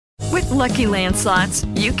Lucky Land Slots,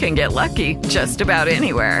 you can get lucky just about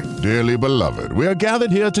anywhere. Dearly beloved, we are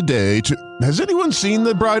gathered here today to... Has anyone seen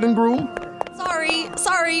the bride and groom?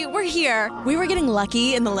 Sorry, we're here. We were getting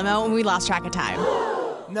lucky in the limo and we lost track of time.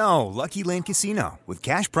 No, Lucky Land Casino, with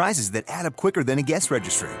cash prizes that add up quicker than a guest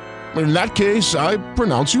registry. In that case, I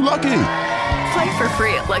pronounce you lucky. Play for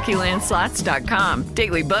free at LuckyLandSlots.com.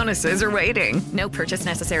 Daily bonuses are waiting. No purchase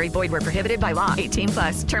necessary. Void where prohibited by law.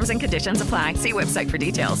 18+. Terms and conditions apply. See website for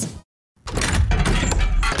details.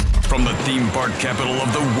 From the theme park capital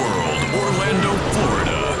of the world, Orlando,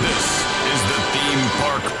 Florida, this is the Theme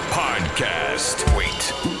Park Podcast. Wait.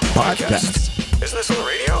 Podcast? Is this on the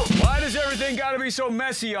radio? Why does everything gotta be so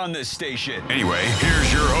messy on this station? Anyway,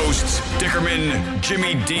 here's your hosts, Dickerman,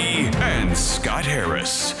 Jimmy D, and Scott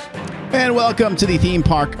Harris. And welcome to the Theme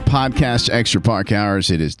Park Podcast Extra Park Hours.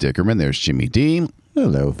 It is Dickerman. There's Jimmy D.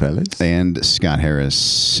 Hello, fellas. And Scott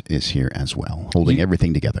Harris is here as well, holding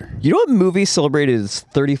everything together. You know what movie celebrated its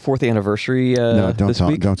 34th anniversary this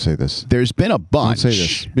week? Don't say this. There's been a bunch. Don't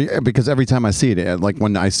say this. Because every time I see it, like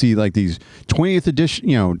when I see like these 20th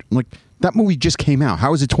edition, like that movie just came out.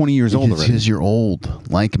 How is it 20 years old already? Because you're old,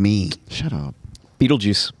 like me. Shut up.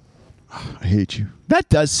 Beetlejuice. I hate you. That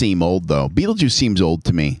does seem old, though. Beetlejuice seems old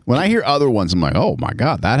to me. When I hear other ones, I'm like, oh, my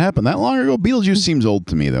God, that happened that long ago? Beetlejuice seems old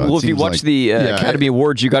to me, though. Well, if you watch the Academy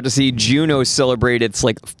Awards, you got to see Juno celebrate its,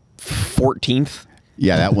 14th.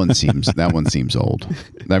 Yeah, that one seems old.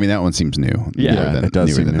 I mean, that one seems new. Yeah, it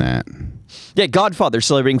does seem newer than that. Yeah, Godfather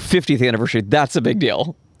celebrating 50th anniversary. That's a big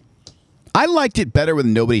deal. I liked it better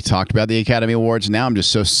when nobody talked about the Academy Awards. Now I'm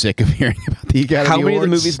just so sick of hearing about the Academy Awards. How many of the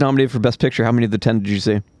movies nominated for Best Picture? How many of the 10 did you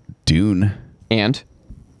see? Dune. And?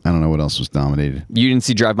 I don't know what else was nominated. You didn't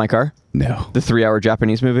see Drive My Car? No. The 3-hour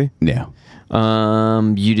Japanese movie? No.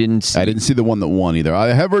 You didn't see... I didn't see the one that won either.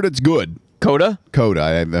 I have heard it's good. Coda? Coda.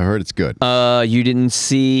 I heard it's good. You didn't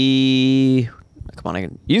see... Come on, you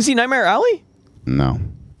didn't see Nightmare Alley? No.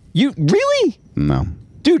 You... Really? No.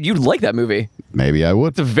 Dude, you'd like that movie. Maybe I would.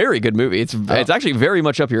 It's a very good movie. It's actually very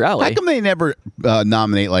much up your alley. How come they never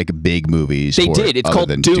nominate big movies? They did. It's called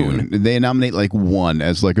Dune. They nominate one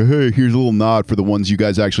as hey, here's a little nod for the ones you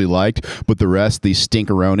guys actually liked, but the rest, these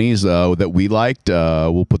stinkeronis that we liked,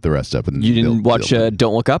 we'll put the rest up. And you didn't watch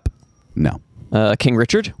Don't Look Up? No. King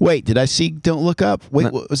Richard? Wait, did I see Don't Look Up?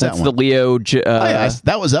 Wait, what was that one? That's the Leo...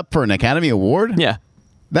 that was up for an Academy Award? Yeah.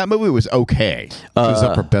 That movie was okay. It was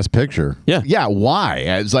up for Best Picture. Yeah. Yeah, why?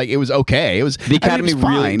 It was okay. It was the Academy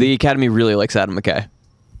fine. The Academy really likes Adam McKay.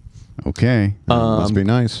 Okay. Must be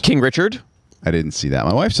nice. King Richard? I didn't see that.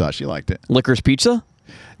 My wife saw it. She liked it. Licorice Pizza?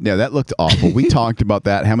 No, that looked awful. We talked about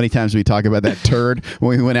that. How many times did we talk about that turd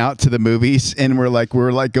when we went out to the movies and we're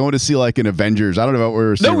going to see an Avengers? I don't know what we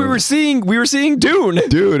were seeing. No, we were seeing Dune.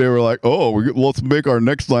 Dude, they were like, let's make our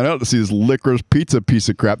next line out to see this licorice pizza piece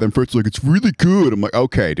of crap. Then first it's really good. I'm like,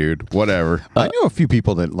 okay, dude, whatever. I know a few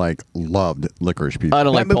people that loved Licorice Pizza. I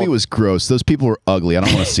don't that movie was gross. Those people were ugly. I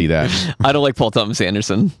don't want to see that. I don't like Paul Thomas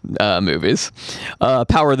Anderson movies.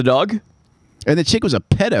 Power of the Dog. And the chick was a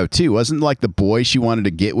pedo too, wasn't the boy she wanted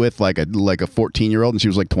to get with like a 14-year-old, and she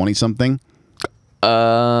was 20-something in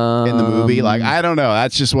the movie. I don't know.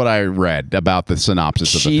 That's just what I read about the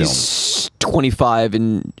synopsis of the film. She's 25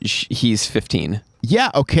 and he's 15.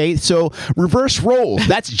 Yeah. Okay. So reverse roles.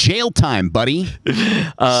 That's jail time, buddy.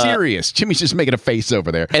 Serious. Jimmy's just making a face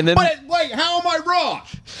over there. And then, wait, how am I wrong?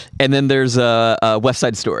 And then there's West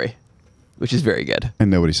Side Story, which is very good.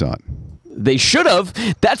 And nobody saw it. They should have.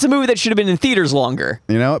 That's a movie that should have been in theaters longer.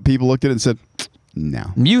 You know what? People looked at it and said, no.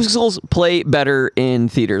 Musicals play better in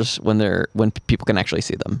theaters when people can actually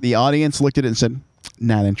see them. The audience looked at it and said,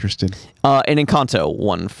 not interested. And Encanto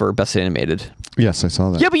won for Best Animated. Yes, I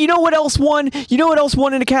saw that. Yeah, but you know what else won? You know what else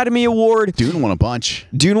won an Academy Award? Dune won a bunch.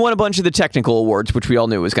 Dune won a bunch of the technical awards, which we all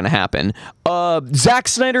knew was going to happen. Zack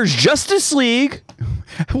Snyder's Justice League.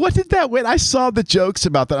 What did that win? I saw the jokes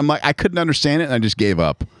about that. I'm like, I couldn't understand it, and I just gave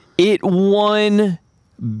up. It won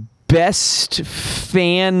Best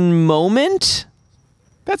Fan Moment.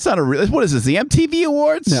 That's not a real. What is this? The MTV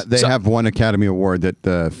Awards? Yeah, they have one Academy Award that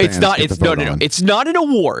fans It's not. get to It's no. vote on. It's not an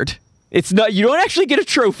award. It's not. You don't actually get a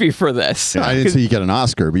trophy for this. I didn't say you get an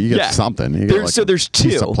Oscar, but you get something. You get there's two.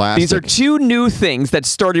 piece of plastic. These are two new things that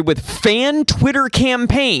started with fan Twitter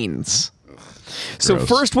campaigns. So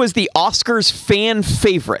first was the Oscars fan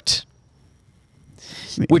favorite,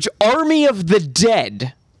 which Army of the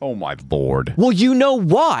Dead Oh my lord. Well, you know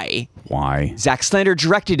why. Why? Zack Snyder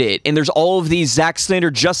directed it, and there's all of these Zack Snyder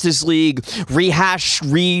Justice League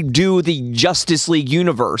redo the Justice League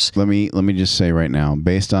universe. Let me just say right now,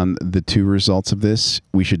 based on the 2 results of this,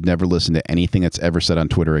 we should never listen to anything that's ever said on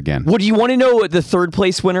Twitter again. Well, do you want to know what the 3rd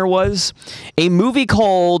place winner was? A movie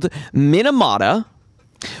called Minamata,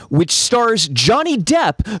 which stars Johnny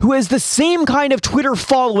Depp, who has the same kind of Twitter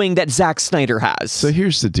following that Zack Snyder has. So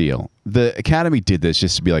here's the deal. The Academy did this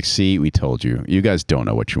just to be like, see, we told you. You guys don't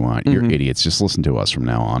know what you want. You're idiots. Just listen to us from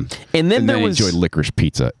now on. And then there was... enjoy licorice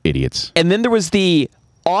pizza, idiots. And then there was the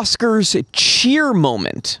Oscars cheer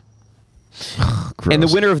moment. Gross. And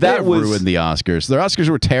the winner of that was... ruined the Oscars. Their Oscars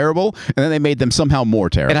were terrible, and then they made them somehow more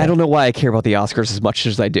terrible. And I don't know why I care about the Oscars as much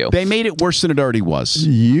as I do. They made it worse than it already was.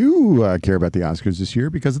 You care about the Oscars this year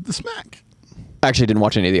because of the smack. I actually didn't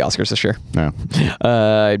watch any of the Oscars this year. No.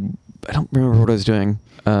 I don't remember what I was doing,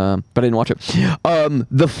 but I didn't watch it.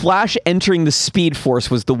 The Flash entering the Speed Force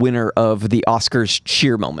was the winner of the Oscars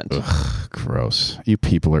cheer moment. Ugh, gross. You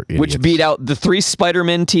people are idiots. Which beat out the 3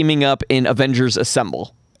 Spider-Men teaming up in Avengers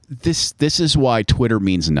Assemble. This is why Twitter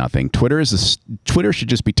means nothing. Twitter should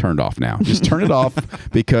just be turned off now. Just turn it off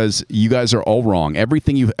because you guys are all wrong.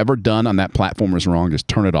 Everything you've ever done on that platform is wrong. Just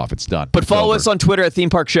turn it off. It's done. But follow us on Twitter at Theme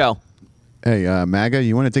Park Show. Hey, MAGA,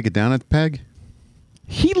 you want to take it down at the peg?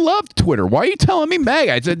 He loved Twitter. Why are you telling me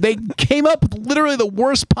MAGA? I said they came up with literally the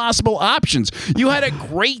worst possible options. You had a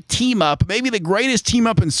great team up, maybe the greatest team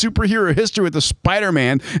up in superhero history with the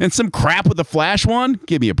Spider-Man, and some crap with the Flash one?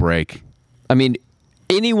 Give me a break. I mean...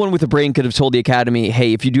 anyone with a brain could have told the Academy,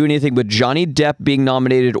 hey, if you do anything with Johnny Depp being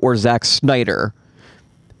nominated or Zack Snyder,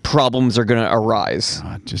 problems are going to arise.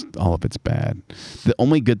 Just all of it's bad. The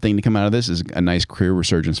only good thing to come out of this is a nice career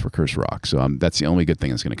resurgence for Chris Rock. So that's the only good thing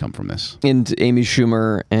that's going to come from this. And Amy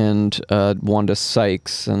Schumer and Wanda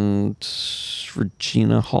Sykes and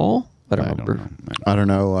Regina Hall? I don't remember. I don't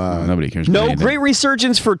know. Nobody cares. No, great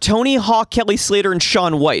resurgence for Tony Hawk, Kelly Slater, and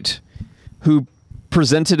Shaun White, who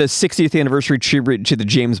presented a 60th anniversary tribute to the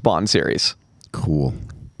James Bond series. Cool.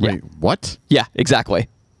 Yeah. Wait, what? Yeah, exactly.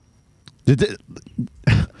 Did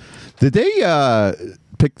they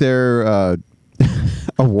pick their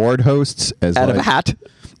award hosts as out of a hat?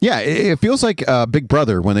 Yeah, it feels like Big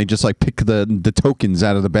Brother when they just like pick the tokens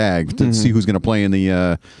out of the bag to see who's going to play in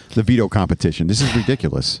the veto competition. This is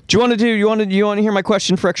ridiculous. Do you want to hear my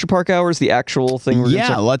question for Extra Park Hours? The actual thing.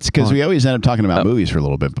 Let's, because we always end up talking about movies for a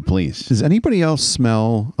little bit. But please, does anybody else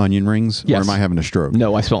smell onion rings? Yes. Or am I having a stroke?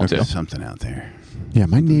 No, I smell them too. Something out there. Yeah,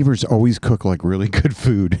 my neighbors always cook like really good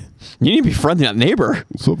food. You need to be friendly that neighbor.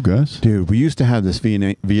 What's up, guys? Dude, we used to have this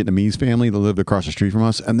Vietnamese family that lived across the street from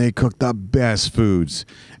us, and they cooked the best foods.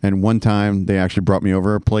 And one time, they actually brought me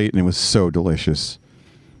over a plate, and it was so delicious.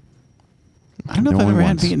 I don't know if I've ever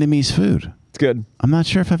had Vietnamese food. It's good. I'm not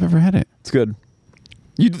sure if I've ever had it. It's good.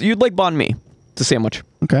 You'd like banh mi. It's a sandwich.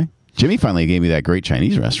 Okay. Jimmy finally gave me that great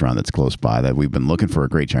Chinese restaurant that's close by that we've been looking for, a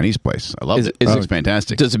great Chinese place. I love it. It's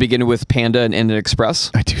fantastic. Does it begin with Panda and end in Express?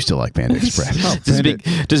 I do still like Panda Express. Does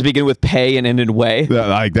it begin with Pay and end in Way? I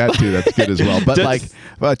like that too. That's good as well. But like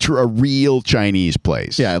a real Chinese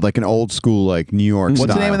place. Yeah, like an old school, like New York style.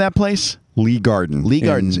 What's the name of that place? Lee Garden. Lee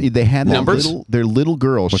Gardens. They had Numbers? Their little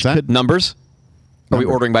girls. What's that? Numbers? Are we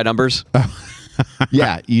ordering by numbers?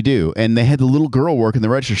 Yeah, you do. And they had the little girl work in the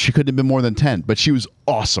register. She couldn't have been more than 10, but she was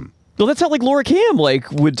awesome. Well, that's how like Laura Cam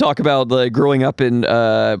would talk about growing up in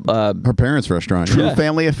her parents' restaurant. True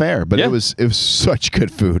family affair, but it was such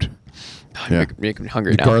good food. Yeah, making me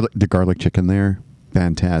hungry now. The garlic chicken there,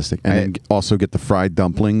 fantastic, and then also get the fried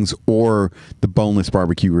dumplings or the boneless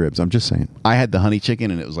barbecue ribs. I'm just saying. I had the honey chicken,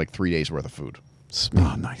 and it was like 3 days worth of food.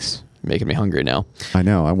 Oh, nice. Making me hungry now. I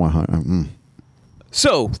know. I want.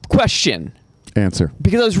 So, question. Answer.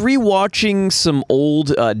 Because I was rewatching some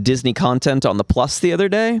old Disney content on the Plus the other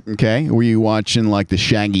day. Okay, were you watching like the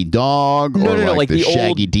Shaggy Dog? No, like the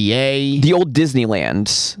Shaggy old, DA? The old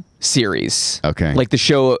Disneyland series. Okay, like the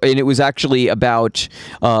show, and it was actually about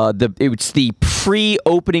it's the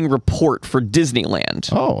pre-opening report for Disneyland.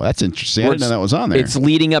 Oh, that's interesting. I didn't know that was on there. It's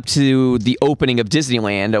leading up to the opening of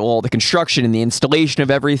Disneyland, all the construction and the installation of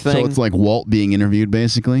everything. So it's like Walt being interviewed,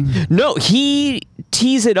 basically? No, he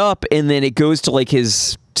tees it up, and then it goes to like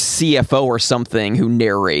his CFO or something who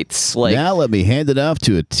narrates. Like, now let me hand it off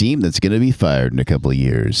to a team that's going to be fired in a couple of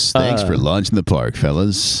years. Thanks for launching the park,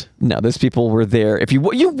 fellas. No, those people were there. If you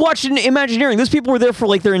watched Imagineering, those people were there for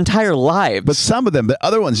like their entire lives. But some of them, but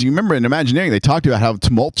other ones, you remember in Imagineering, they talked about how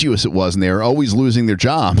tumultuous it was, and they were always losing their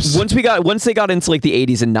jobs. Once they got into like the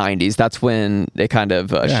 80s and 90s, that's when they kind of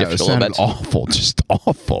shifted a little bit. Awful, just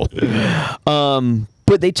awful.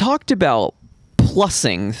 But they talked about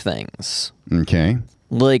plussing things. Okay.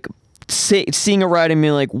 like seeing a ride and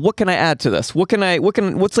being like, what can I add to this? What's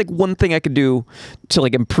like one thing I could do to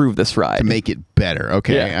like improve this ride? To make it better.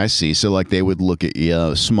 Okay, Yeah. I see. So like they would look at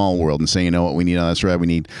Small World and say, you know what we need on this ride? We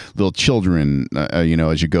need little children,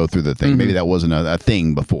 as you go through the thing. Maybe that wasn't a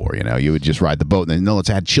thing before, you would just ride the boat and then, no, let's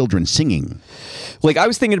add children singing. Like I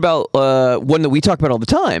was thinking about one that we talk about all the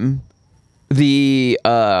time, the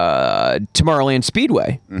Tomorrowland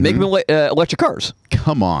Speedway. Make them electric cars.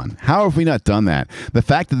 Come on. How have we not done that? The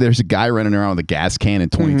fact that there's a guy running around with a gas can in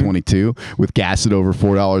 2022 with gas at over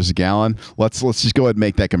 $4 a gallon, let's just go ahead and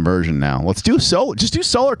make that conversion now. Let's do just do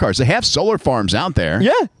solar cars. They have solar farms out there.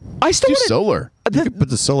 Yeah. I still do wanna- solar. You could put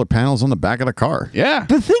the solar panels on the back of the car. Yeah.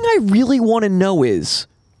 The thing I really want to know is,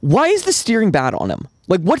 why is the steering bad on him?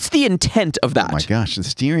 Like, what's the intent of that? Oh my gosh, the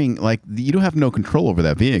steering, like, you don't have no control over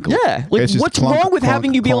that vehicle. Yeah. Like, It's just what's clunk, wrong with clunk,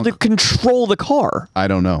 having you be able to clunk. control the car? I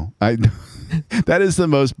don't know. That is the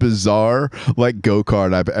most bizarre, like,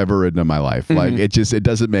 go-kart I've ever ridden in my life. Like, it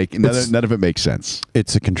doesn't make, none of it makes sense.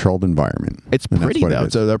 It's a controlled environment. It's and that's pretty, what it though.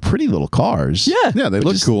 is. So they're pretty little cars. Yeah, they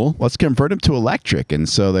look cool. Let's convert them to electric. And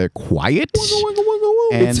so they're quiet.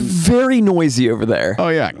 It's very noisy over there. Oh,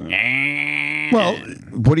 yeah. Well,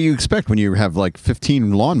 what do you expect when you have like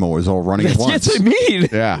 15 lawnmowers all running at once? That's what I mean.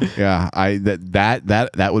 Yeah.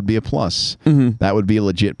 That would be a plus. That would be a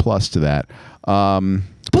legit plus to that.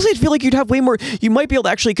 Plus, I feel like you'd have way more. You might be able to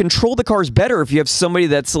actually control the cars better if you have somebody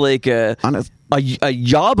that's like a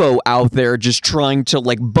yabo out there just trying to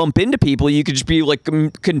like bump into people. You could just be like,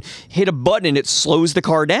 can hit a button and it slows the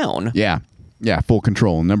car down. Yeah, full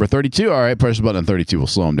control. Number 32. All right, press the button on 32. We'll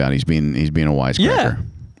slow him down. He's being a wisecracker. Yeah.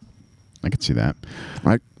 I can see that.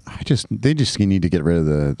 They just need to get rid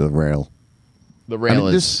of the rail. The rail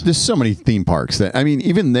is. There's so many theme parks that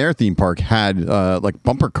even their theme park had like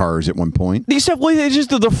bumper cars at one point. These stuff, like, it's just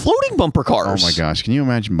the floating bumper cars. Oh my gosh! Can you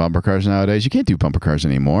imagine bumper cars nowadays? You can't do bumper cars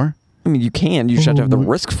anymore. I mean, you can. You just have to have the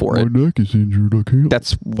risk for it. My neck is injured. I can't.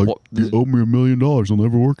 That's what you owe me $1 million. I'll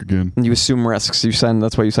never work again. you assume risks.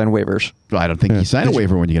 That's why you sign waivers. Well, I don't think you sign a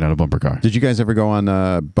waiver when you get on a bumper car. Did you guys ever go on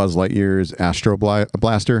Buzz Lightyear's Astro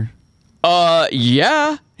Blaster?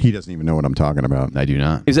 Yeah. He doesn't even know what I'm talking about. I do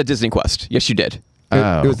not. It was at Disney Quest. Yes, you did.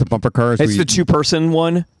 It was the bumper cars. It's the two-person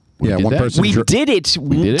one. Yeah, did one that? person. We did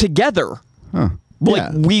it together. Huh.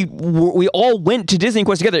 Like, Yeah. we all went to Disney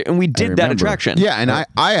Quest together, and we did that remember. attraction. Yeah, and I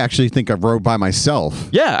actually think I rode by myself.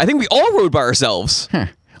 Yeah, I think we all rode by ourselves.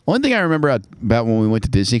 One thing I remember about when we went to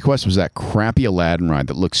Disney Quest was that crappy Aladdin ride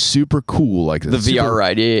that looked super cool, like The super VR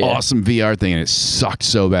ride, yeah. awesome VR thing, and it sucked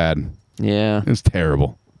so bad. Yeah. It was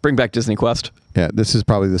terrible. Bring back Disney Quest. Yeah, this is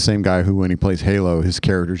probably the same guy who, when he plays Halo, his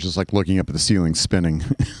character's just like looking up at the ceiling, spinning.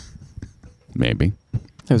 Maybe.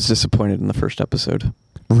 I was disappointed in the first episode.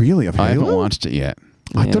 Really? Of I Halo? haven't watched it yet.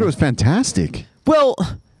 I thought it was fantastic. Well,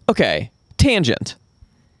 okay. Tangent.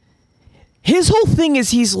 His whole thing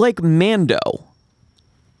is he's like Mando.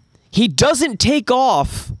 He doesn't take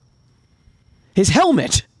off his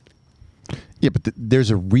helmet. Yeah, but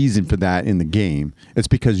there's a reason for that in the game. It's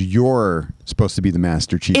because you're supposed to be the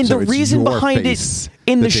Master Chief. And so the it's reason your behind face it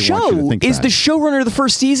in that the they want you to show think is that. the showrunner of the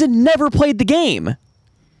first season never played the game.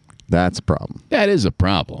 That's a problem. That is a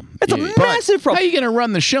problem. It's a But massive problem. How are you going to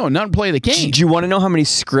run the show and not play the game? Do you want to know how many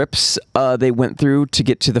scripts they went through to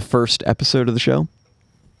get to the first episode of the show?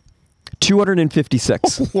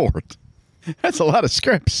 256. Lord, that's a lot of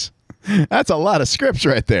scripts. That's a lot of scripts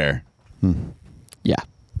right there. Yeah.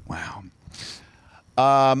 Wow.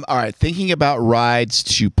 All right. Thinking about rides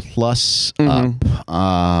to plus up.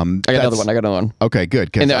 I got another one. Okay,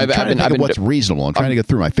 good. 'Cause And I'm I've trying to been- think I've of been- what's reasonable. I'm trying to get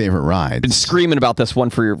through my favorite rides. Been screaming about this one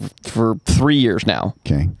for 3 years now.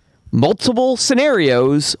 Okay, Multiple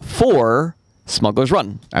scenarios for Smuggler's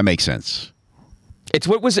Run. that makes sense. It's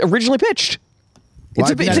what was originally pitched. Why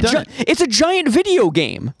have you not done it? It's a giant video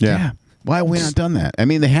game. Yeah. Why have we not done that? I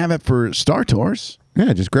mean, they have it for Star Tours.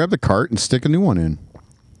 Yeah, just grab the cart and stick a new one in.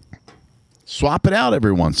 Swap it out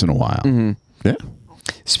every once in a while. Yeah.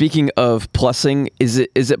 Speaking of plussing, is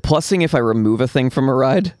it plussing if I remove a thing from a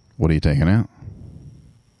ride? What are you taking out?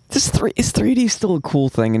 Is 3D still a cool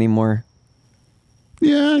thing anymore?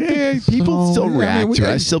 Yeah, People still react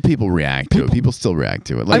to it. People react to it. People still react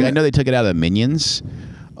to it. Like, I know they took it out of the Minions.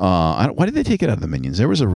 Why did they take it out of the Minions? There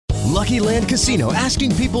was a Lucky Land Casino,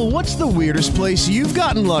 asking people, what's the weirdest place you've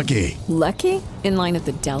gotten lucky? Lucky? In line at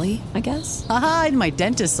the deli, I guess? Aha, in my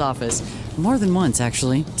dentist's office. More than once,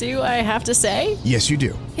 actually. Do I have to say? Yes, you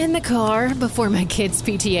do. In the car before my kids'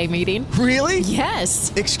 PTA meeting. Really?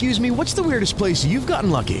 Yes. Excuse me, what's the weirdest place you've gotten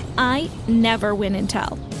lucky? I never win and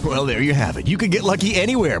tell. Well, there you have it. You can get lucky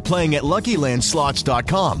anywhere, playing at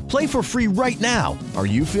LuckyLandSlots.com. Play for free right now. Are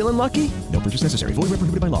you feeling lucky? No purchase necessary. Void where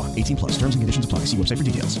prohibited by law. 18 plus. Terms and conditions apply. See website for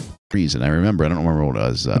details. Reason I remember. I don't remember what it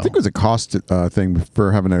was. I think it was a cost thing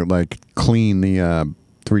for having to like clean the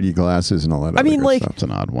 3D glasses and all that. I mean, like, It's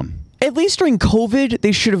an odd one. At least during COVID,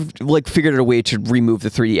 they should have like figured out a way to remove the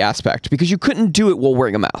 3D aspect because you couldn't do it while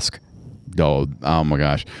wearing a mask. Oh my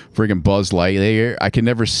gosh. Freaking Buzz Lightyear. I can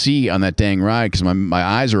never see on that dang ride because my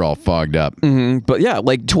eyes are all fogged up. Mm-hmm. But yeah,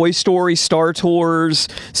 like Toy Story, Star Tours,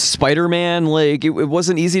 Spider-Man, like it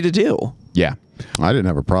wasn't easy to do. Yeah. I didn't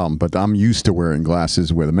have a problem, but I'm used to wearing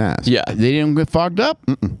glasses with a mask. Yeah. They didn't get fogged up?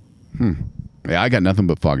 Yeah, I got nothing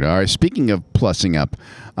but fogged up. All right, speaking of plussing up,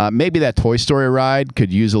 maybe that Toy Story ride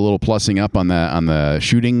could use a little plussing up on the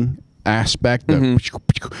shooting aspect.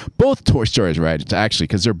 Both Toy Stories rides, actually,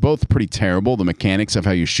 because they're both pretty terrible. The mechanics of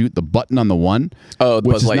how you shoot the button on the one,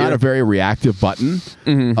 which is not a very reactive button,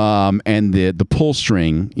 and the pull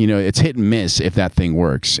string, it's hit and miss if that thing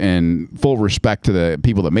works. And full respect to the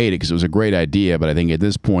people that made it because it was a great idea, but I think at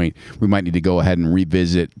this point we might need to go ahead and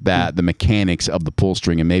revisit the mechanics of the pull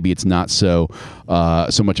string, and maybe it's not so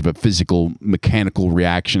much of a physical mechanical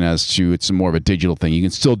reaction as to it's more of a digital thing. You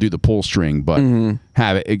can still do the pull string, but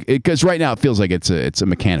have it because right now it feels like it's a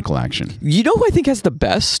mechanical action. You know who I think has the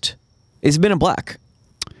best is Men in Black.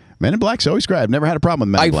 Men in Black's always great. I've never had a problem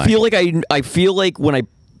with Men in Black. I feel like when I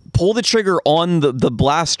pull the trigger on the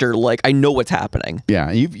blaster, like I know what's happening.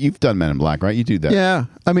 Yeah, you've done Men in Black, right? You do that. Yeah,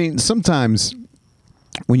 I mean sometimes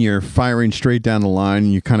when you're firing straight down the line,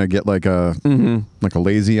 you kind of get like a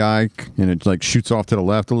lazy eye, and it like shoots off to the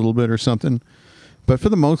left a little bit or something. But for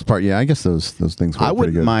the most part, yeah, I guess those things work pretty good. I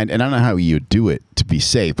wouldn't mind, and I don't know how you would do it to be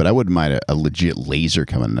safe, but I wouldn't mind a legit laser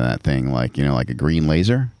coming into that thing, like a green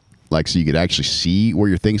laser, like so you could actually see where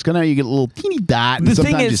your thing's going. You get a little teeny dot, and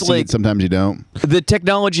sometimes you see it, sometimes you don't. The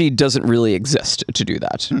technology doesn't really exist to do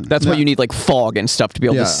that. That's why you need like fog and stuff to be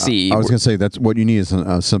able to see. I was going to say that's what you need is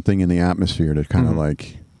something in the atmosphere to kind of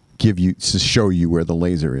like show you where the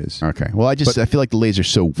laser is. Okay. Well, I feel like the laser's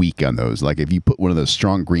so weak on those. Like if you put one of those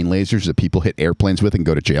strong green lasers that people hit airplanes with and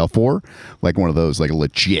go to jail for, like one of those, like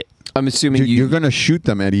legit. I'm assuming you're going to shoot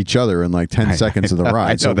them at each other in like 10 seconds of the ride.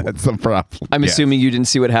 I know so that's the problem. I'm assuming you didn't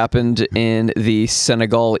see what happened in the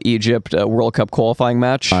Senegal-Egypt World Cup qualifying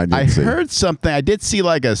match. I heard something. I did see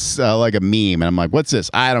like a meme, and I'm like, "What's this?"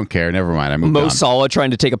 I don't care. Never mind. I moved on. Mo Salah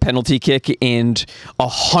trying to take a penalty kick, and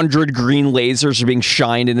 100 green lasers are being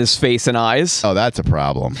shined in his face and eyes. Oh, that's a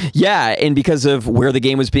problem. Yeah, and because of where the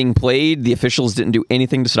game was being played, the officials didn't do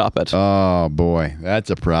anything to stop it. Oh boy, that's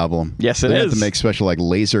a problem. Yes, it they is. Have to make special like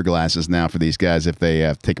laser glasses now for these guys if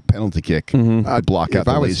they take a penalty kick to block out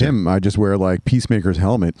the laser. If I was him, I'd just wear like Peacemaker's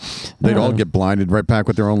helmet. They'd all get blinded right back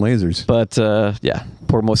with their own lasers. But yeah,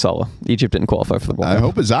 poor Mo Salah. Egypt didn't qualify for the World Cup. I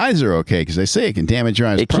hope his eyes are okay because they say it can damage your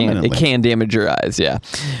eyes permanently. It can damage your eyes, yeah.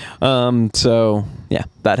 So yeah,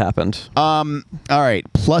 that happened. All right,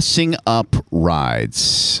 plussing up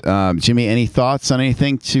rides. Jimmy, any thoughts on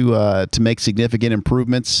anything to make significant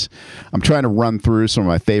improvements? I'm trying to run through some of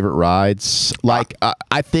my favorite rides. Like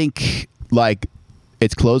I think like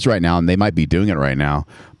it's closed right now, and they might be doing it right now,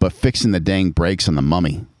 but fixing the dang brakes on the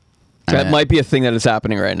Mummy. That might be a thing that is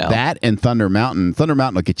happening right now. That and Thunder Mountain. Thunder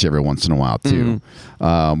Mountain will get you every once in a while too,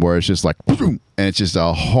 where it's just like, and it's just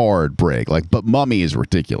a hard break. But Mummy is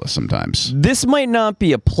ridiculous sometimes. This might not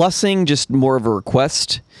be a plussing, just more of a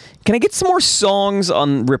request. Can I get some more songs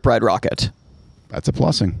on Rip Ride Rocket? That's a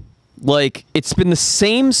plussing. Like it's been the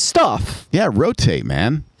same stuff. Yeah, rotate,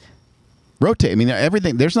 man. Rotate. I mean,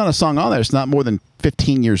 everything. There's not a song on there. It's not more than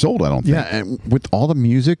 15 years old, I don't think. Yeah, and with all the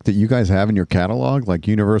music that you guys have in your catalog, like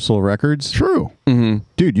Universal Records. True.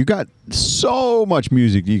 Dude, you got so much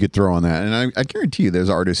music you could throw on that. And I guarantee you there's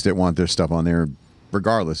artists that want their stuff on there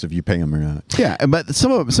regardless if you pay them or not. Yeah, but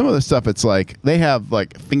some of the stuff, it's like they have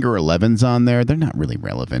like Finger 11s on there. They're not really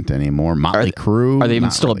relevant anymore. Motley Crue. Are they even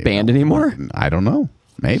still a band anymore? I don't know.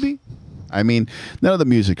 Maybe. I mean, none of the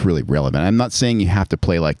music's really relevant. I'm not saying you have to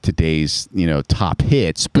play like today's, top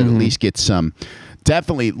hits, but at least get some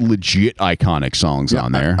definitely legit iconic songs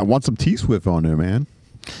on there. I want some T-Swift on there, man.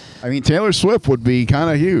 I mean, Taylor Swift would be kind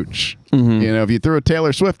of huge. If you throw a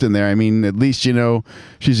Taylor Swift in there, I mean, at least,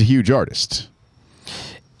 she's a huge artist.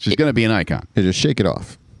 She's going to be an icon. Yeah, just shake it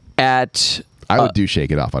off. I would do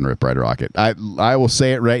Shake It Off on Rip Ride Rocket. I will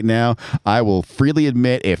say it right now. I will freely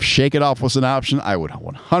admit if Shake It Off was an option, I would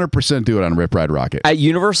 100% do it on Rip Ride Rocket. At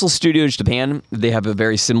Universal Studios Japan, they have a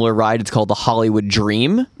very similar ride. It's called the Hollywood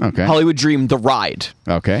Dream. Okay. Hollywood Dream, the ride.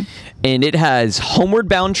 Okay. And it has Homeward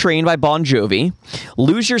Bound Train by Bon Jovi,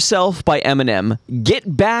 Lose Yourself by Eminem,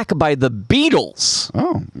 Get Back by the Beatles.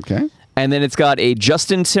 Oh, okay. And then it's got a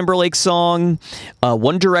Justin Timberlake song, a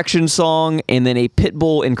One Direction song, and then a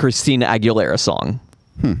Pitbull and Christina Aguilera song.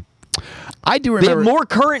 I do They remember have more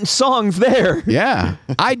current songs there. Yeah.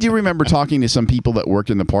 I do remember talking to some people that worked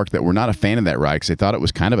in the park that were not a fan of that ride because they thought it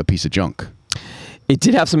was kind of a piece of junk. It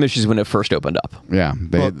did have some issues when it first opened up. Yeah.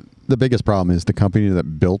 The biggest problem is the company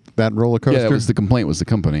that built that roller coaster. Yeah, that was the complaint, was the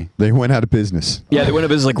company. They went out of business. Yeah, they went out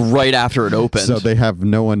of business like right after it opened. So they have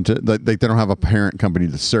no one to, they don't have a parent company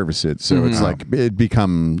to service it. So it's like, it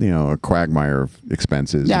become, a quagmire of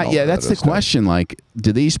expenses. Yeah, and all that's the other stuff. question. Like,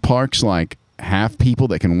 do these parks, like, have people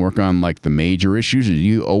that can work on, like, the major issues, or do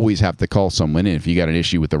you always have to call someone in if you got an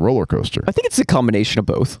issue with the roller coaster? I think it's a combination of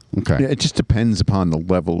both. Okay. Yeah, it just depends upon the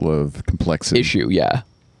level of complexity. Issue, yeah.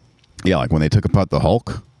 Yeah, like when they took apart the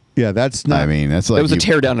Hulk. Yeah, that's not. I mean, that's like It was a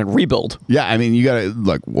tear down and rebuild. Yeah, I mean, you got to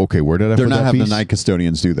like, okay, where did I? They're put not that having piece? the night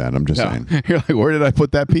custodians do that. I'm just saying. You're like, where did I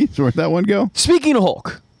put that piece? Where'd that one go? Speaking of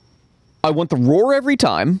Hulk, I want the roar every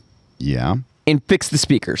time. Yeah. And fix the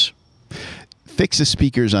speakers. Fix the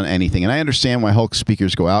speakers on anything, and I understand why Hulk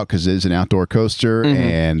speakers go out because it is an outdoor coaster,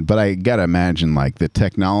 but I gotta imagine like the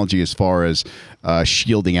technology as far as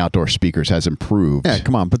shielding outdoor speakers has improved. Yeah,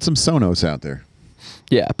 come on, put some Sonos out there.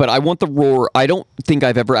 Yeah, but I want the roar. I don't think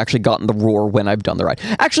I've ever actually gotten the roar when I've done the ride.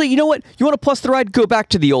 Actually, you know what? You want to plus the ride? Go back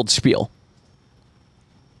to the old spiel.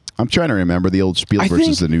 I'm trying to remember the old spiel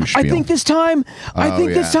versus the new spiel. I think this time,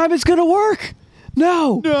 this time it's gonna work.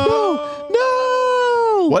 No.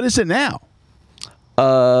 What is it now?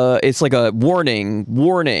 It's like a warning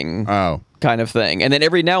kind of thing, and then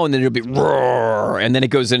every now and then it'll be roar, and then it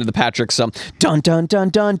goes into the Patrick dun dun dun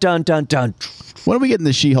dun dun dun dun. When are we getting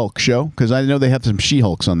the She-Hulk show? Because I know they have some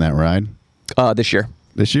She-Hulks on that ride. This year.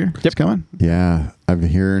 This year? It's coming? Yeah, I've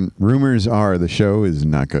hearing rumors are the show is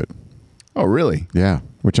not good. Oh, really? Yeah,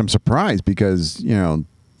 which I'm surprised because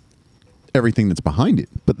everything that's behind it.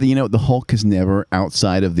 But the Hulk has never,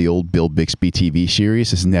 outside of the old Bill Bixby TV series,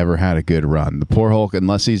 has never had a good run. The poor Hulk,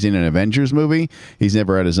 unless he's in an Avengers movie, he's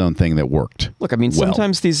never had his own thing that worked. Look, I mean,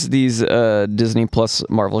 sometimes these Disney Plus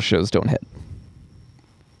Marvel shows don't hit.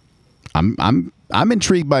 I'm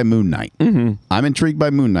intrigued by Moon Knight. Mm-hmm. I'm intrigued by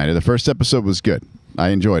Moon Knight. The first episode was good. I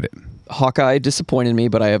enjoyed it. Hawkeye disappointed me,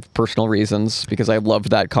 but I have personal reasons because I loved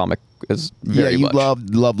that comic very much.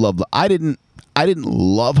 Love. I didn't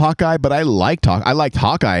love Hawkeye, but I liked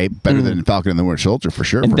Hawkeye better than Falcon and the Winter Soldier for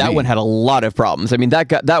sure. And that one had a lot of problems. I mean,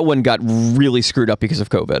 that one got really screwed up because of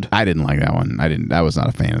COVID. I didn't like that one. I was not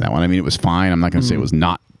a fan of that one. I mean, it was fine. I'm not going to say it was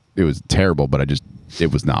not. It was terrible, but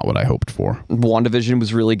it was not what I hoped for. WandaVision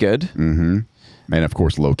was really good. Mm-hmm. And of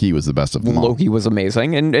course, Loki was the best of them all. Loki was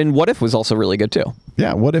amazing, and What If was also really good too.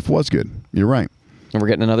 Yeah, What If was good. You're right. And we're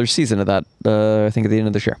getting another season of that. I think at the end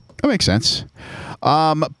of this year. That makes sense.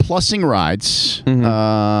 Plussing rides.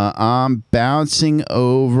 I'm bouncing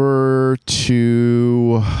over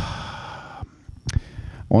to. I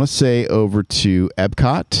want to say over to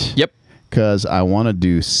Epcot. Yep. Because I want to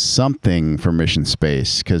do something for Mission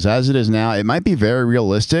Space. Because as it is now, it might be very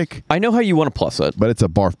realistic. I know how you want to plus it. But it's a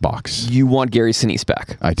barf box. You want Gary Sinise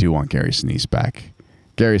back. I do want Gary Sinise back.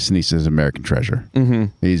 Gary Sinise is an American treasure. Mm-hmm.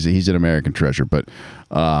 He's an American treasure. But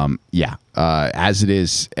as it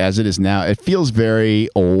is now, it feels very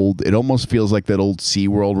old. It almost feels like that old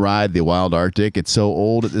SeaWorld ride, the Wild Arctic. It's so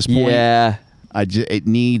old at this point. Yeah. It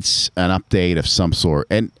needs an update of some sort.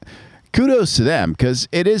 And kudos to them because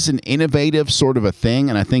it is an innovative sort of a thing,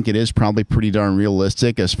 and I think it is probably pretty darn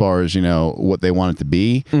realistic as far as what they want it to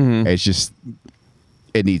be. Mm-hmm. It's just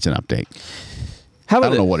it needs an update. I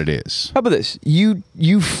don't know what it is. How about this? You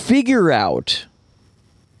figure out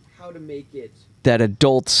how to make it that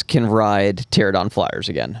adults can ride Pterodon flyers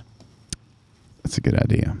again. That's a good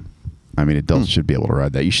idea. I mean, adults should be able to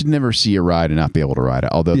ride that. You should never see a ride and not be able to ride it.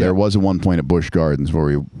 Although there was at one point at Busch Gardens where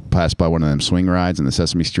we passed by one of them swing rides in the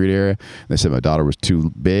Sesame Street area. They said my daughter was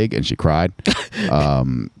too big and she cried.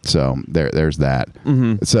 So there's that.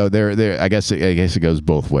 Mm-hmm. So I guess it goes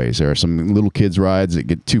both ways. There are some little kids rides that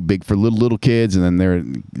get too big for little kids, and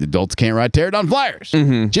then adults can't ride Pterodon flyers.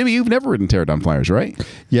 Mm-hmm. Jimmy, you've never ridden Pterodon flyers, right?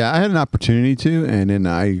 Yeah, I had an opportunity to, and then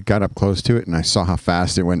I got up close to it and I saw how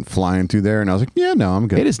fast it went flying through there, and I was like, yeah, no, I'm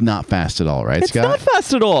good. It is not fast at all, right, Scott? It's not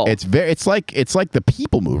fast at all. It's like the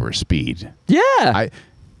people mover speed. Yeah.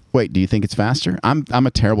 Wait, do you think it's faster? I'm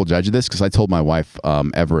a terrible judge of this because I told my wife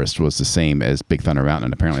Everest was the same as Big Thunder Mountain,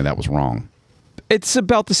 and apparently that was wrong. It's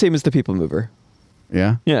about the same as the people mover.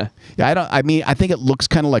 Yeah? Yeah. Yeah, I think it looks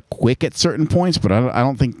kind of like quick at certain points, but I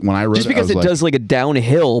don't think when I rode just because it does like a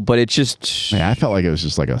downhill, but it's just... Yeah, I felt like it was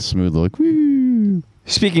just like a smooth like, woo.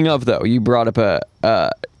 Speaking of, though, you brought up the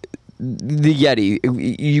Yeti.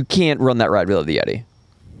 You can't run that ride without the Yeti.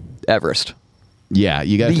 Everest. Yeah,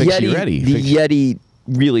 you got to fix your Yeti. The Yeti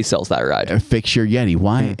really sells that ride. Fix your Yeti.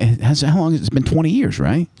 Why? How long? It's been 20 years,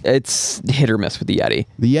 right? It's hit or miss with the Yeti.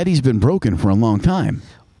 The Yeti's been broken for a long time.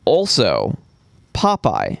 Also,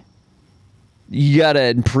 Popeye. You gotta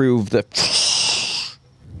improve the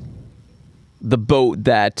boat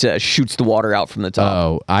that shoots the water out from the top.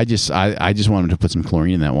 Oh, I just want him to put some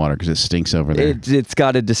chlorine in that water because it stinks over there. It's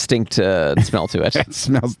got a distinct smell to it. It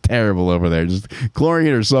smells terrible over there. Just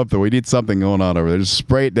chlorine or something. We need something going on over there. Just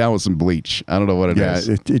spray it down with some bleach. I don't know what it is.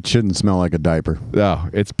 Yeah, it shouldn't smell like a diaper. No,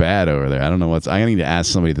 it's bad over there. I don't know what's. I need to ask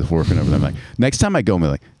somebody that's working over there. I'm like, next time I go, I'm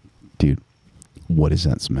like, dude, what is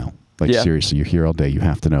that smell? Like, seriously, you're here all day. You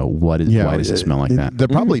have to know why does it smell like that? They're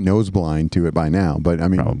probably nose blind to it by now, but I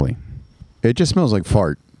mean, probably. It just smells like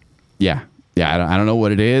fart. Yeah. Yeah, I don't know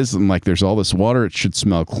what it is. I'm like, there's all this water. It should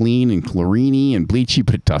smell clean and chlorine-y and bleachy,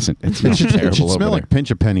 but it doesn't. It smells terrible. It should over smell there. like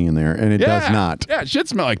Pinch a Penny in there, and it does not. Yeah, it should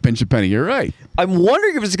smell like Pinch a Penny. You're right. I'm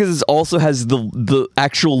wondering if it's because it also has the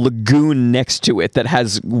actual lagoon next to it that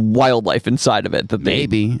has wildlife inside of it. That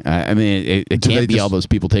Maybe. I mean, it can't be all those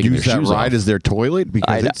people taking their use that shoes ride off. as their toilet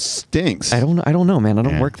because it stinks. I don't know, man. I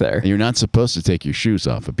don't work there. You're not supposed to take your shoes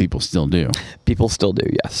off, but people still do. People still do,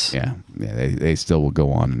 yes. Yeah, they still will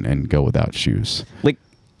go on and go without shoes. Like,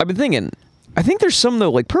 I've been thinking, I think there's some,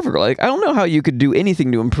 though, like, perfect. Like, I don't know how you could do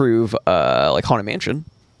anything to improve, like, Haunted Mansion.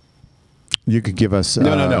 You could give us...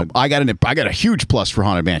 No. I got a huge plus for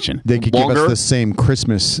Haunted Mansion. They could give us the same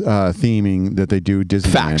Christmas theming that they do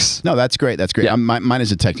Disneyland. Facts. No, that's great. That's great. Yeah. Mine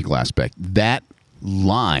is a technical aspect. That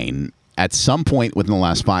line... at some point within the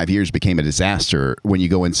last 5 years became a disaster when you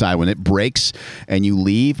go inside. When it breaks and you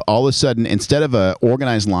leave, all of a sudden, instead of a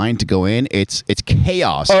organized line to go in, it's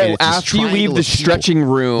chaos. Oh, and it's after you leave the stretching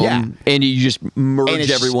room and you just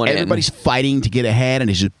merge everyone in. Everybody's fighting to get ahead, and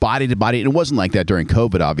it's just body to body. And it wasn't like that during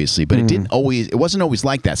COVID, obviously, but it wasn't always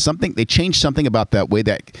like that. They changed something about that way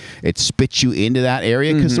that it spits you into that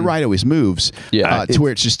area because the ride always moves to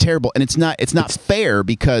where it's just terrible. And it's not fair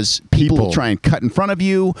because people try and cut in front of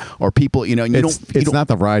you, or people, it's not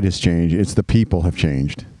the ride has changed; it's the people have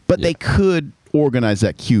changed. But they could organize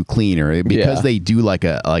that queue cleaner because they do like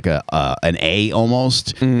an A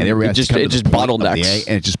almost, and everybody just bottlenecks,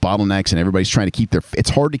 and it just bottlenecks, and everybody's trying to keep it's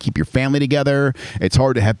hard to keep your family together. It's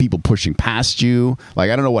hard to have people pushing past you.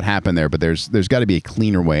 Like, I don't know what happened there, but there's got to be a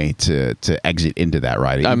cleaner way to exit into that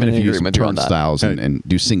ride. I'm even in if you use agreement on that. turnstiles and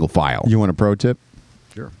do single file. You want a pro tip?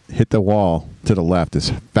 Sure. Hit the wall to the left as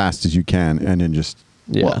fast as you can, and then just.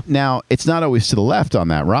 Yeah. Well, now it's not always to the left on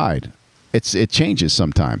that ride. It changes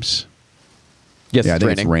sometimes. Yes, I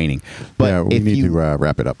think it's raining. But we need to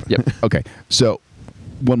wrap it up. Yep. Okay. So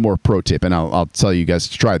one more pro tip, and I'll tell you guys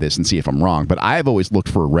to try this and see if I'm wrong. But I've always looked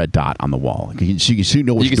for a red dot on the wall. So you can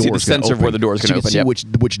know which door is going to open. You can see the sensor of where the door is going to open. So you can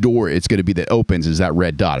see which door it's going to be that opens is that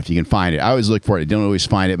red dot. If you can find it. I always look for it. I don't always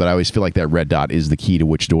find it, but I always feel like that red dot is the key to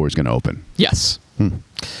which door is going to open. Yes.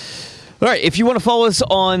 All right, if you want to follow us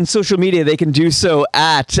on social media, they can do so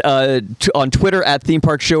at on Twitter at Theme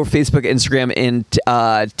Park Show, Facebook, Instagram, and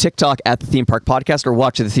TikTok at the Theme Park Podcast, or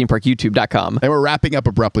watch at thethemeparkyoutube.com. And we're wrapping up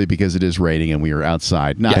abruptly because it is raining and we are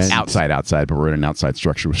outside. Not outside, but we're in an outside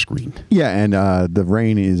structure with screen. Yeah, and the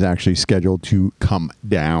rain is actually scheduled to come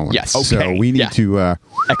down. Yes. Okay. So we need to...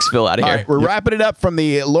 exfil out of here. All right, we're wrapping it up from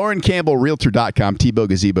the Lauren Campbell Realtor.com Tebow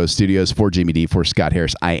Gazebo Studios. For Jamie D, for Scott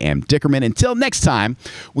Harris, I am Dickerman. Until next time,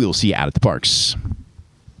 we will see you out at the parks.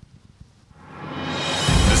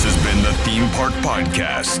 This has been the Theme Park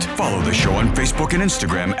Podcast. Follow the show on Facebook and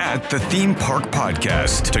Instagram at the Theme Park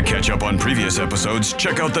Podcast. To catch up on previous episodes,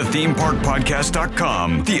 check out the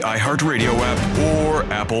themeparkpodcast.com, the iHeartRadio app, or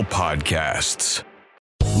Apple Podcasts.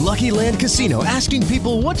 Lucky Land Casino, asking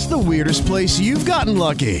people, what's the weirdest place you've gotten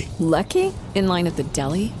lucky? Lucky? In line at the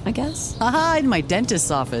deli, I guess? Aha, in my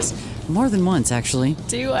dentist's office. More than once, actually.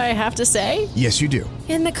 Do I have to say? Yes, you do.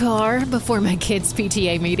 In the car before my kids'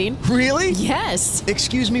 PTA meeting. Really? Yes.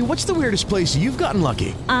 Excuse me, what's the weirdest place you've gotten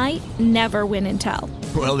lucky? I never win and tell.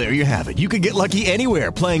 Well, there you have it. You can get lucky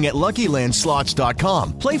anywhere, playing at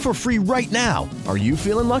LuckyLandSlots.com. Play for free right now. Are you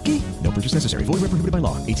feeling lucky? No purchase necessary. Void where prohibited by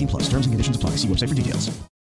law. 18+. Terms and conditions apply. See website for details.